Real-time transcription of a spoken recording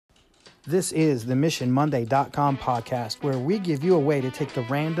This is the MissionMonday.com podcast, where we give you a way to take the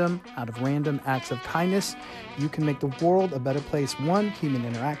random out of random acts of kindness. You can make the world a better place, one human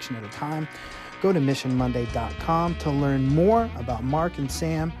interaction at a time. Go to MissionMonday.com to learn more about Mark and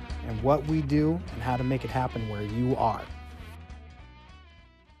Sam and what we do and how to make it happen where you are.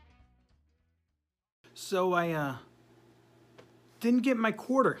 So I didn't get my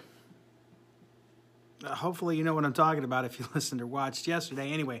quarter. Hopefully you know what I'm talking about if you listened or watched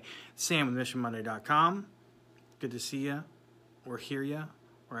yesterday. Anyway, Sam with MissionMonday.com. Good to see you or hear you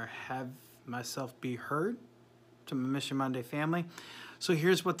or have myself be heard to my Mission Monday family. So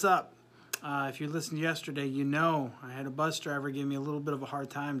here's what's up. If you listened yesterday, you know I had a bus driver give me a little bit of a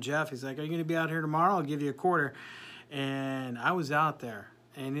hard time. Jeff, he's like, are you going to be out here tomorrow? I'll give you a quarter. And I was out there,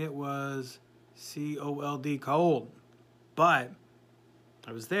 and it was cold. But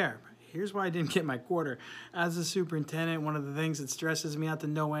I was there. Here's why I didn't get my quarter. As a superintendent, one of the things that stresses me out to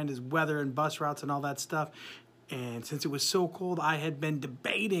no end is weather and bus routes and all that stuff. And since it was so cold, I had been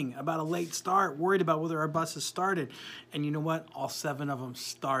debating about a late start, worried about whether our buses started. And you know what? All 7 of them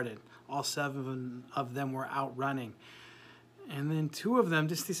started. All 7 of them were out running. And then 2 of them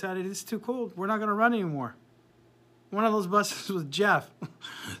just decided it's too cold. We're not going to run anymore. One of those buses was Jeff.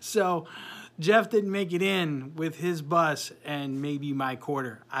 So Jeff didn't make it in with his bus and maybe my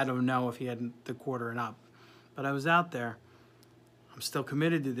quarter. I don't know if he had the quarter or not. But I was out there. I'm still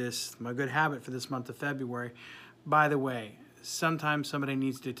committed to this, my good habit for this month of February. By the way, sometimes somebody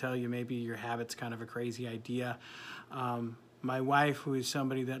needs to tell you maybe your habit's kind of a crazy idea. My wife, who is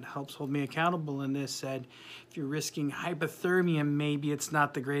somebody that helps hold me accountable in this, said, if you're risking hypothermia, maybe it's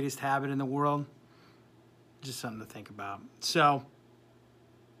not the greatest habit in the world. Just something to think about. So,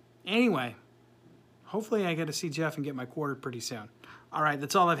 anyway, hopefully I get to see Jeff and get my quarter pretty soon. All right,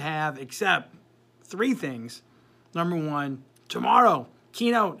 that's all I have except 3 things. Number 1, tomorrow,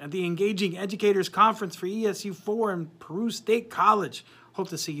 keynote at the Engaging Educators Conference for ESU4 in Peru State College. Hope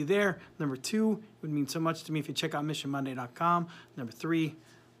to see you there. Number 2, it would mean so much to me if you check out MissionMonday.com. Number 3,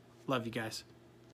 love you guys.